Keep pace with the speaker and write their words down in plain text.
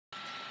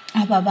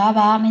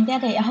Ababa,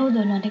 mintere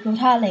ahodo no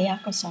dikutale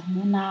ako sa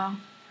muna.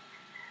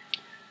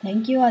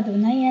 Thank you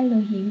Adonai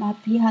Elohim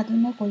api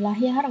haduna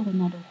kulahi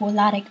haraguno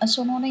hularek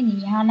asonore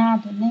ni hana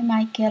Adonai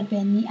Michael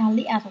Benny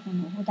Ali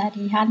araguno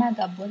hudari hana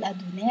gabul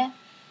Adonai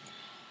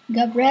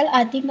Gabriel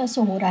ating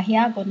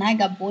nasuhurahya gonai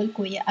gabul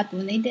kuya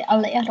Adonai de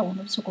Ali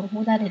araguno sukur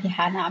hudari di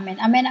hana amen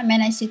amen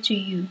amen. I say to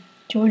you,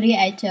 truly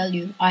I tell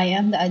you, I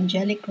am the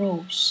angelic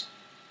rose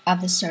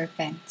of the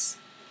serpents,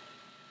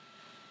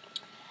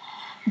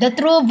 the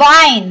true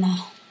vine.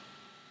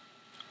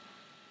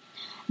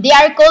 They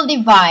are called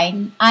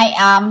divine. I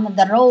am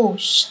the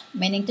rose,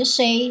 meaning to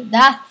say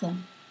that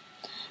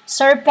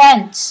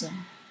serpents,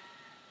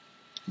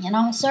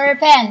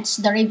 serpents,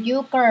 the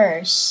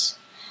rebukers,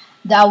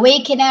 the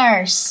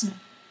awakeners,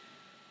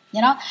 Do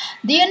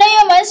you know,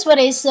 humans, what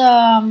is,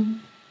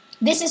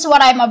 this is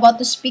what I'm about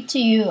to speak to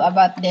you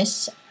about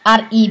this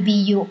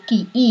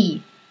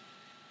R-E-B-U-K-E.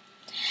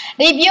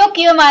 Rebuke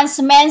humans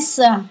means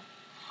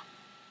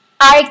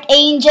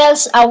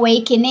archangels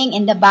awakening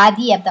in the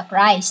body of the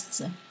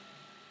Christ.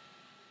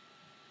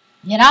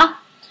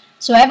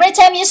 So every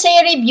time you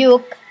say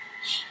rebuke,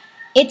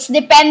 it's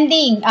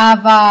depending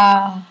of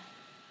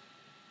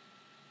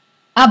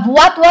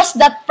what was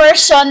that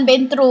person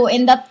been through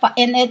in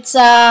its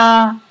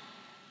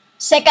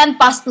second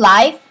past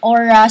life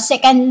or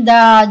second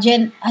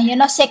second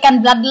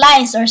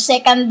bloodlines or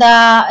second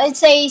let's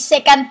say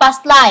second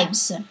past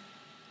lives.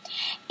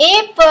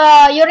 If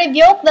you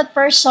rebuke that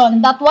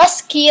person that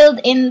was killed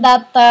in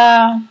that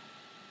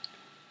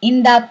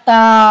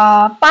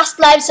past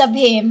lives of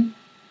him,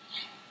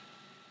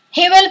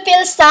 he will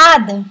feel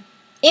sad.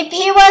 If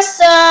he was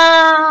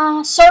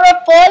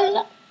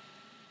sorrowful,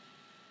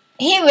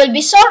 he will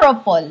be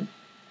sorrowful.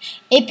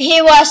 If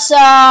he was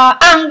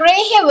angry,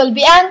 he will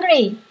be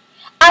angry.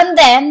 And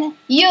then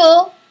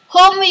you,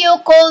 whom you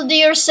called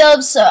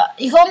yourselves,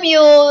 whom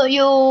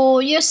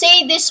you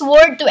say this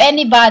word to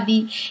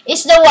anybody,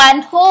 is the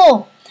one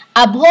who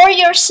abhor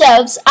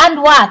yourselves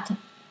and what?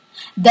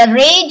 The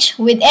rage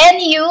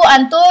within you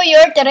unto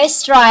your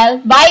terrestrial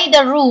by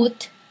the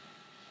root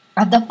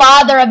of the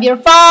father of your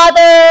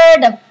father,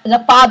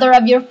 the father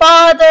of your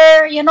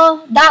father,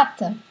 that.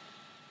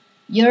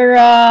 Your,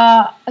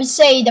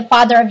 say, the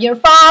father of your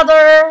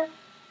father,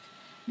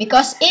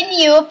 because in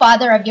you,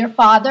 father of your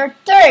father,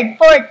 third,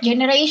 fourth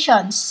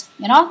generations,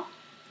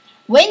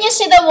 When you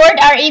see the word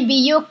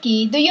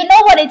R-E-B-U-K, do you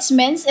know what it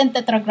means in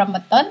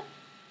Tetragrammaton?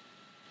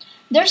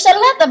 There's a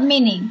lot of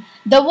meaning.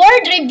 The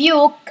word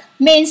rebuke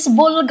means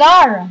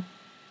vulgar.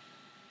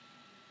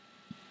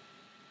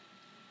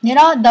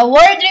 The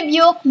word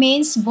rebuke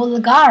means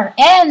vulgar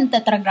and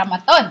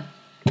Tetragrammaton.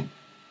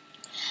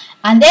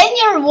 And then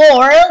your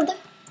world,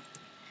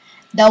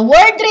 the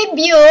word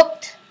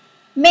rebuked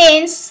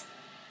means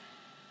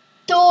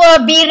to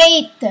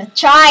berate,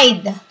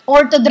 chide,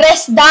 or to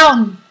dress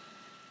down.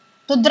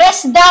 To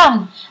dress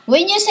down.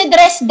 When you say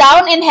dress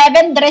down in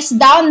heaven, dress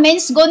down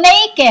means go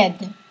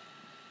naked.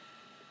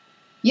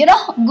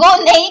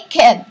 Go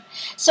naked.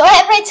 So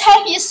every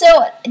time you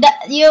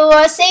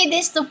say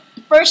this to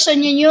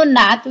person you knew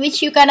not,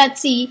 which you cannot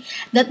see,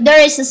 that there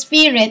is a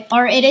spirit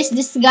or it is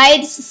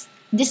disguised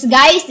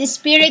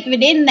spirit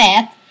within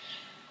that,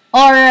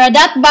 or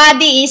that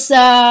body is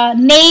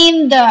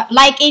named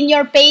like in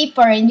your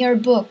paper, in your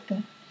book,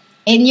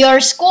 in your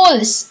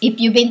schools, if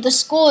you've been to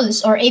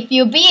schools, or if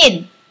you've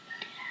been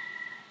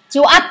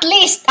to at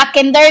least a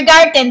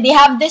kindergarten, they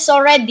have this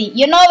already.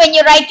 When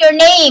you write your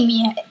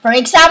name, for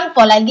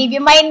example, I'll give you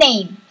my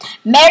name,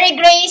 Mary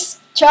Grace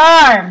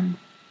Charm.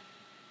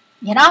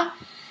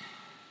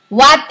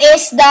 What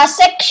is the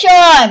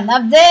section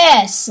of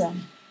this?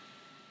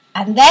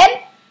 And then,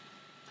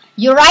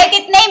 you write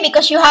it name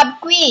because you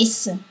have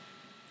quiz.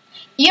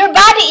 Your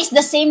body is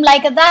the same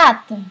like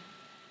that.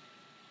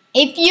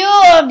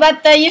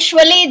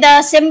 Usually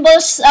the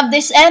symbols of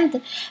this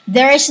end,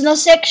 there is no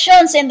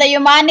sections in the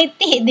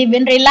humanity. They've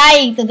been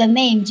relying to the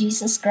name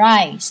Jesus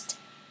Christ.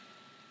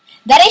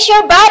 That is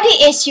your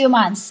body is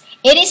humans.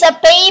 It is a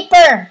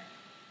paper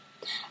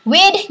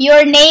with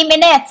your name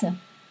in it,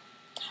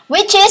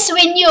 which is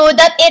we knew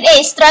that it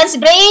is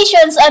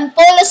transgressions and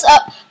fullness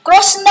of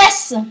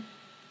crossness.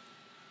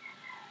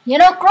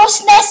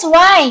 Crossness,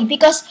 why?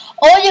 Because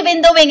all you've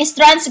been doing is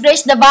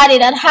transgress the body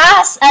that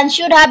has and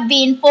should have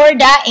been for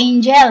the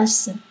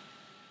angels.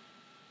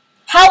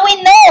 How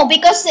we know?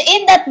 Because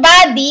in that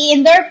body,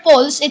 in their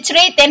pulse, it's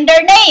written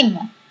their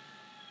name.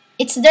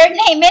 It's their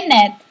name in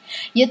it.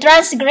 You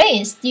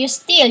transgressed, you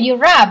steal, you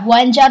rob.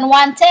 1 John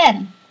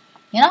 1:10.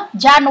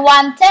 John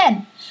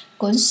 1:10.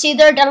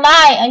 Consider the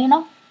lie,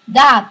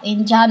 that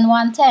in John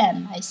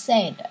 1:10. I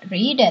said,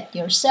 read it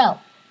yourself.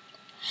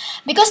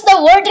 Because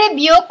the word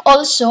rebuke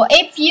also,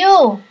 if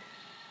you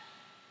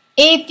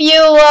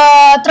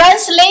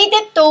translate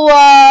it to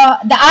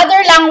the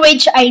other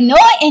language I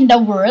know in the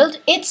world,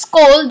 it's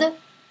called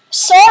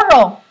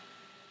sorrow.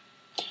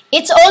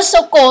 It's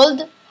also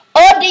called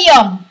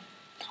odium.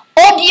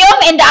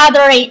 Odium in the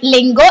other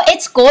lingo,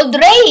 it's called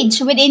rage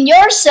within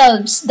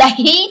yourselves, the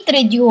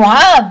hatred you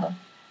have.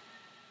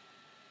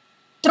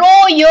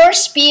 through your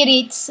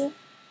spirits,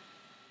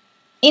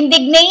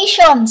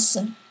 indignations,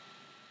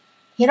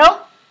 you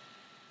know,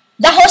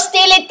 the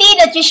hostility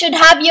that you should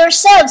have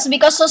yourselves,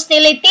 because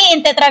hostility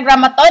in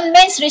Tetragrammaton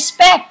means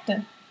respect.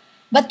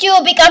 But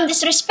you become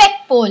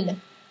disrespectful,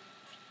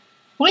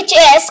 which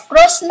is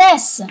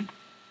crossness.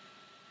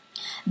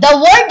 The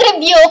word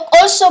rebuke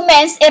also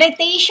means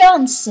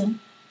irritations.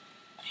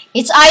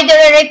 It's either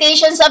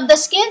irritations of the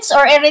skins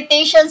or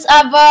irritations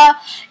of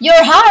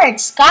your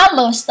hearts,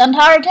 calloused and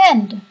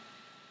hardened.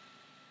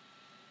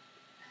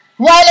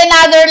 While in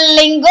other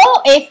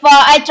lingo, if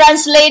I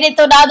translate it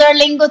to the other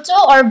lingo too,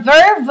 or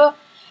verb,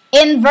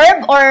 in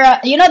verb, or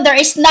there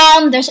is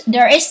noun,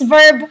 there is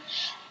verb.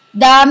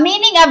 The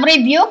meaning of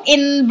rebuke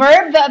in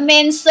verb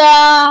means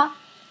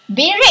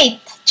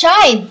berate,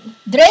 chide,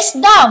 dress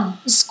down,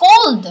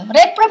 scold,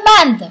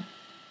 reprimand.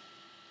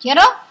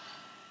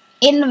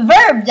 In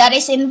verb, that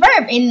is in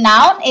verb. In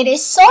noun, it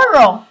is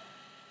sorrow.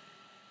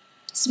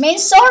 It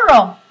means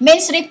sorrow,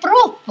 means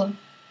reproof.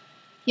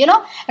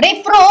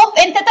 Reproof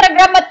in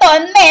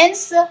Tetragrammaton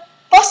means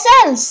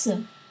possels.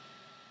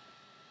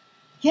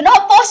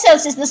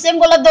 Possels is the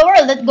symbol of the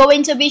world that's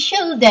going to be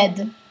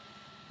shielded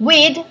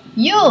with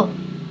you.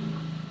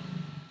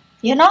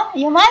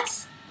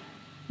 Humans?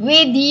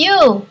 With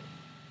you.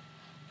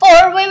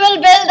 For we will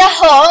build a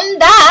home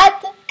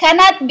that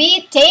cannot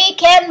be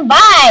taken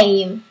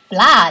by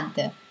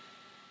flood.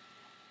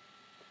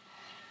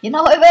 We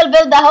will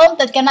build a home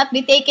that cannot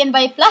be taken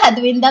by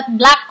flood when that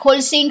black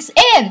hole sinks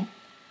in.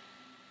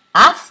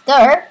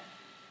 After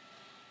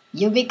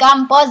you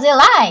become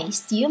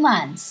fossilized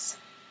humans.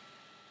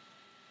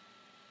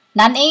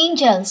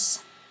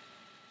 Non-angels.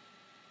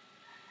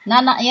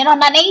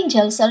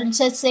 Non-angels, or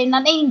just say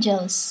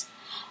non-angels.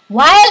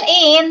 While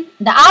in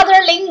the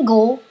other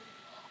lingo,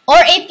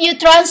 or if you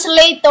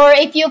translate or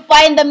if you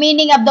find the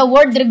meaning of the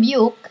word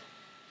rebuke,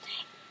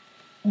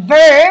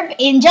 verb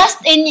in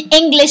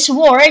English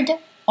word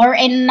or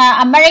in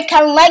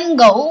American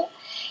lingo,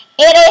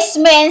 it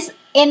means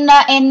in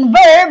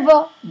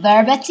verb,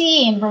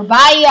 verbatim,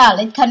 verbal.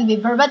 It can be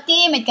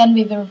verbatim, it can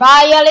be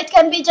verbal, it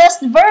can be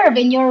just verb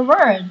in your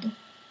word.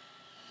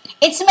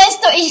 It's meant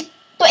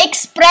to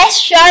express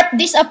sharp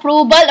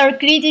disapproval or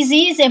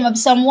criticism of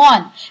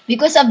someone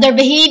because of their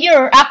behavior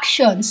or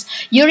actions.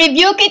 You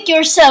rebuke it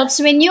yourselves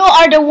when you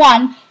are the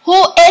one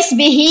who is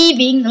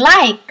behaving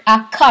like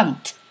a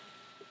cunt.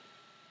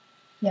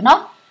 And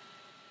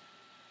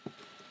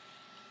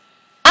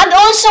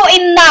also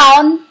in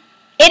noun,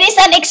 it is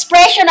an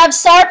expression of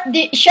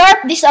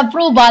sharp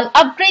disapproval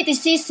of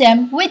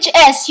criticism, which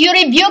is you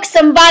rebuke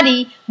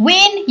somebody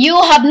when you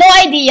have no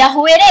idea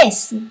who it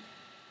is.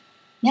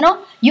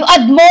 You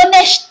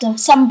admonished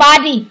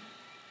somebody.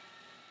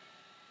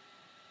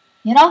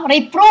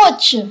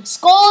 Reproach,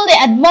 scold,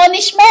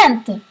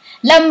 admonishment,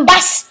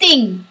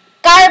 lambasting,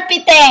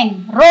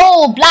 carpeting,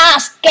 row,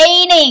 blast,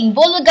 caning,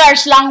 vulgar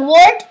slang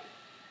word,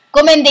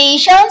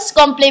 commendations,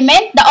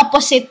 compliment, the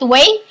opposite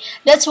way.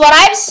 That's what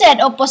I've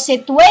said,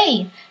 opposite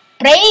way.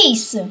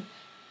 Praise.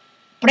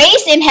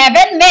 Praise in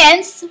heaven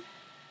means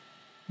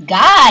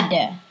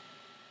God.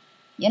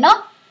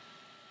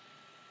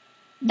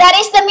 That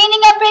is the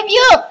meaning of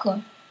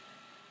rebuke.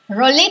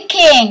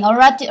 Rollicking,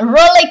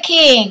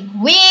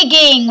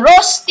 wigging,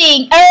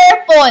 roasting,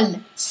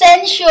 airful,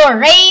 censure,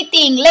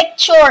 rating,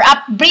 lecture,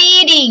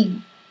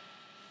 upbraiding.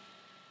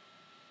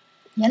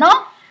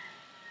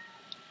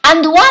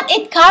 And what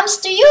it comes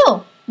to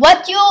you,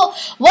 what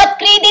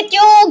credit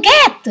you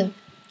get?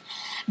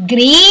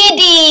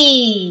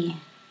 Greedy.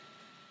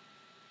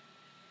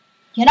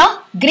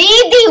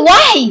 Greedy,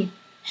 why?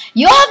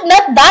 You have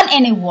not done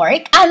any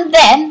work and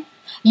then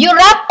you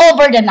rub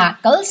over the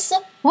knuckles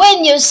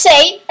when you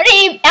say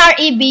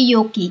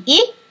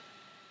R-E-B-U-K-E.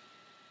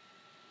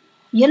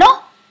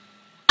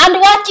 And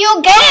what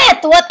you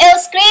get? What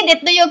else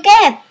credit do you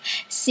get?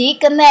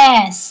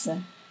 Sickness.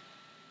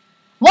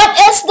 What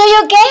else do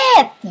you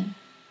get?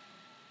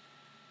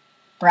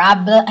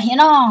 Problem,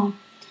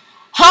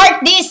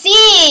 heart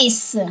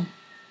disease.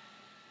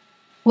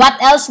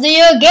 What else do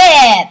you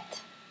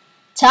get?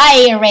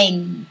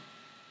 Tiring.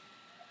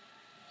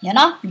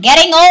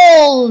 Getting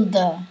old.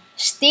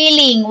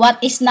 Stealing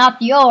what is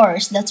not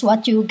yours. That's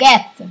what you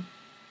get.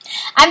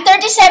 I'm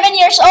 37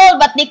 years old,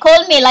 but they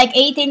call me like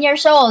 18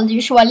 years old.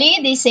 Usually,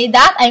 they say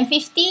that I'm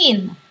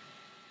 15.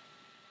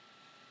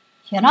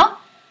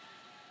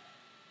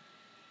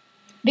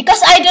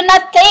 Because I do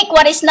not take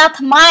what is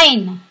not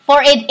mine,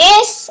 for it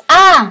is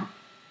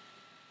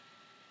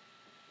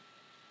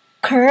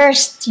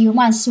cursed,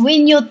 humans,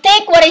 when you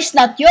take what is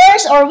not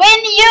yours or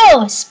when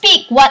you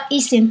speak what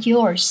isn't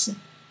yours.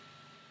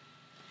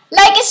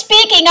 Like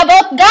speaking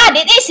about God,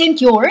 it isn't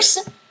yours.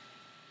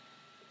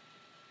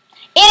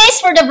 It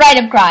is for the bride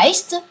of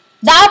Christ,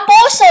 the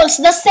apostles,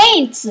 the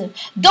saints,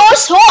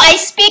 those who I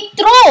speak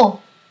through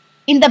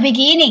in the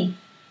beginning.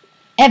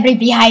 Every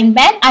behind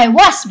man, I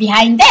was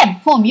behind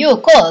them, whom you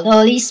call the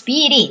Holy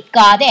Spirit,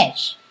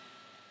 Kadesh.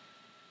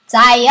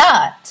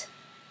 Zayat.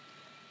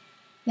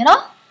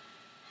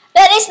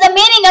 That is the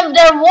meaning of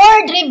the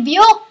word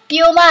rebuke.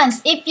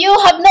 humans. If you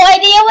have no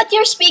idea what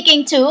you're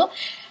speaking to,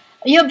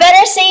 you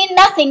better say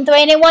nothing to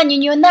anyone you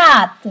knew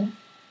not.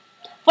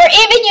 For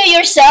even you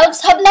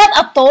yourselves have not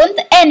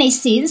atoned any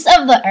sins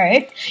of the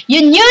earth.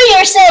 You knew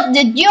yourself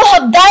that you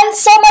have done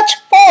so much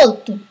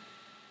fault.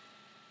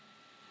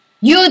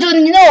 You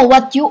don't know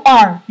what you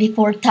are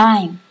before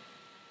time.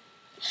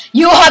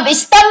 You have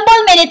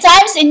stumbled many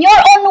times in your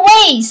own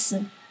ways.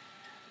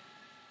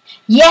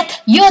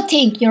 Yet you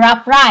think you're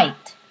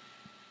upright.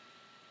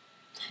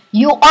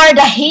 You are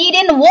the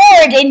hidden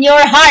word in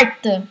your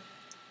heart.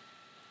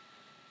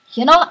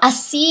 You know, a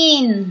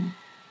sin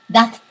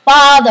that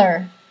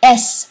Father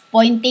is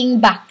pointing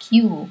back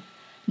you,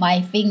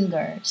 my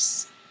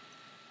fingers.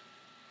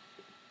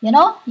 You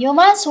know,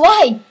 humans,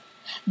 why?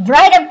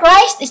 Bride of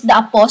Christ is the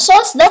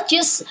apostles that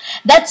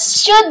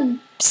should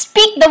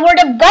speak the word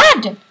of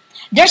God.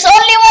 There's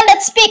only one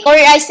that speak, or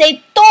I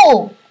say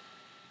two.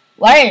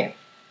 Or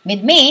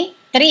with me,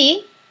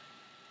 three.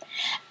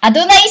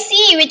 Adonai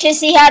C, which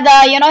is he had,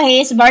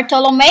 his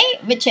Bartolome,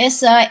 which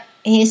is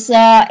it's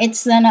up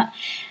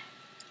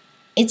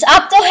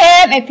to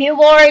him if he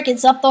work,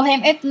 it's up to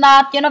him if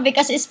not,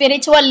 because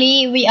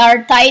spiritually we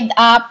are tied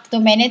up to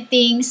many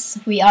things.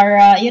 We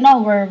are,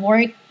 we're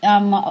work,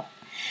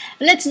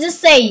 let's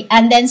just say,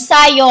 and then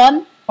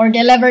Zion, or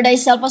deliver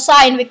thyself a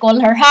Zion, we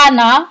call her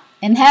Hannah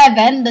in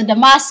heaven, the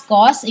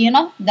Damascus,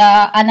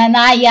 the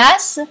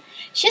Ananias.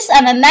 She's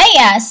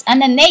Ananias.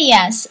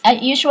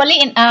 Usually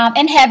in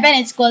heaven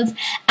it's called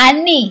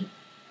Annie.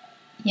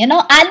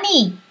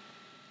 Annie.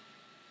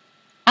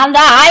 And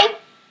I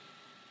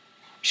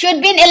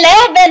should be in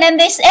 11 and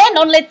this end.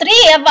 Only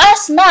 3 of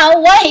us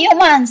now. Why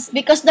humans?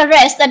 Because the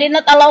rest are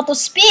not allowed to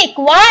speak.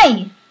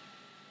 Why?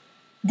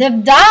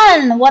 They've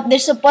done what they're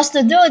supposed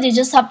to do. They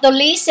just have to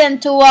listen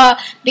to,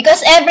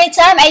 because every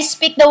time I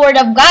speak the word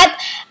of God,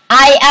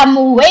 I am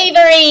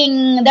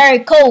wavering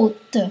their coat.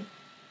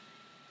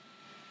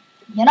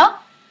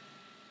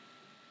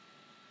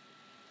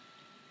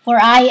 For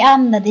I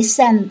am the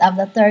descent of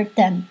the third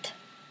tenth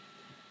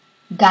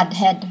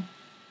Godhead.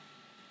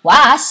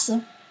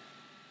 Third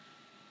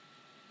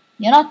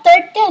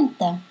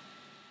tenth.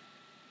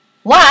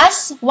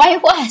 Why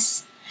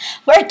was?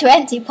 We're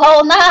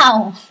 24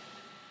 now.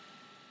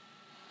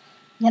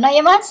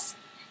 Humans?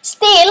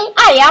 Still,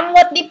 I am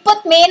what they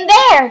put me in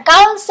there.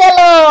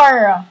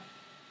 Counselor.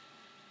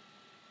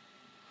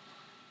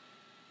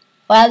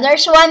 Well,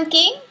 there's one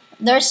king.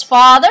 There's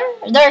father.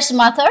 There's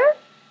mother.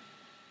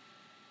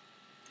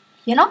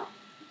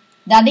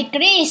 The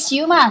decrees,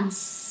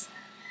 humans.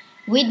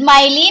 With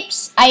my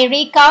lips, I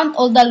recount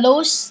all the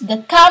laws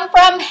that come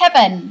from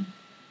heaven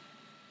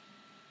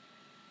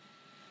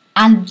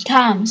and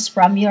comes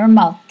from your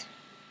mouth.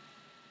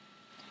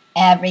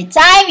 Every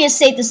time you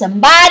say to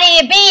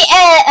somebody,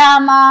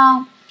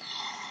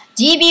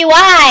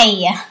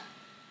 GBY,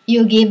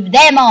 you give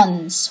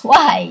demons.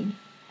 Why?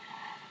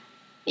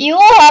 You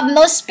have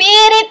no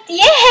spirit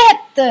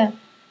yet.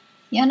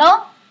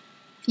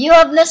 You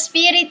have no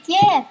spirit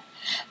yet.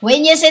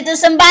 When you say to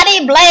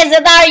somebody,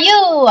 blessed are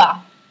you,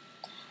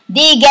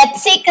 they get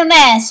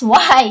sickness.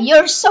 Why?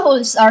 Your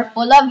souls are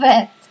full of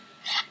it.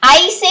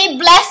 I say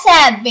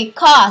blessed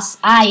because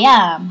I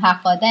am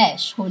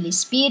HaKodesh, Holy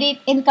Spirit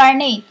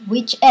incarnate,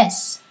 which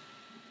is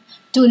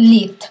to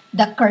lift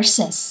the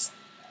curses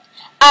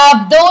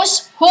of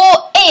those who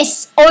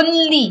is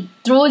only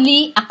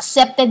truly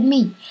accepted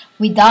me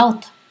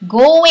without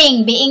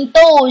being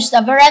tossed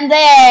over and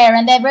there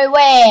and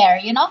everywhere,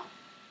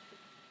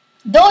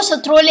 Those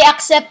who truly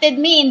accepted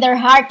me in their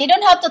heart, they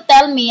don't have to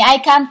tell me. I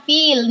can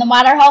feel, no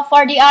matter how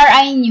far they are,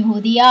 I knew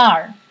who they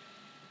are.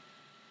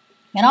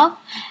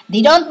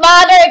 They don't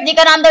matter if they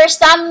can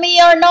understand me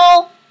or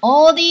no.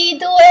 All they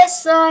do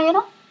is,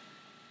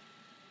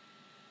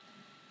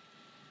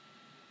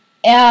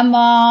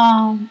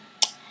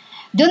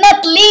 do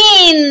not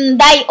lean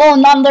thy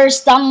own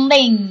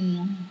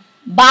understanding,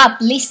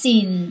 but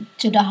listen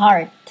to the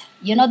heart.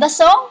 You know the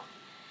song?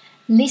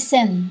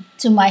 Listen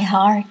to my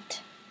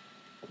heart.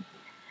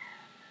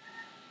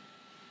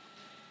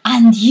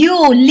 And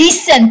you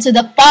listen to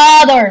the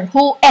Father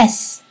who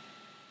is.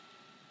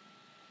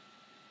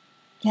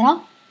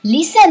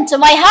 Listen to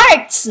my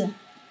hearts.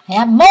 I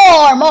have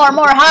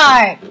more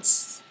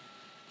hearts.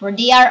 For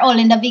they are all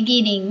in the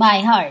beginning, my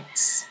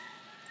hearts.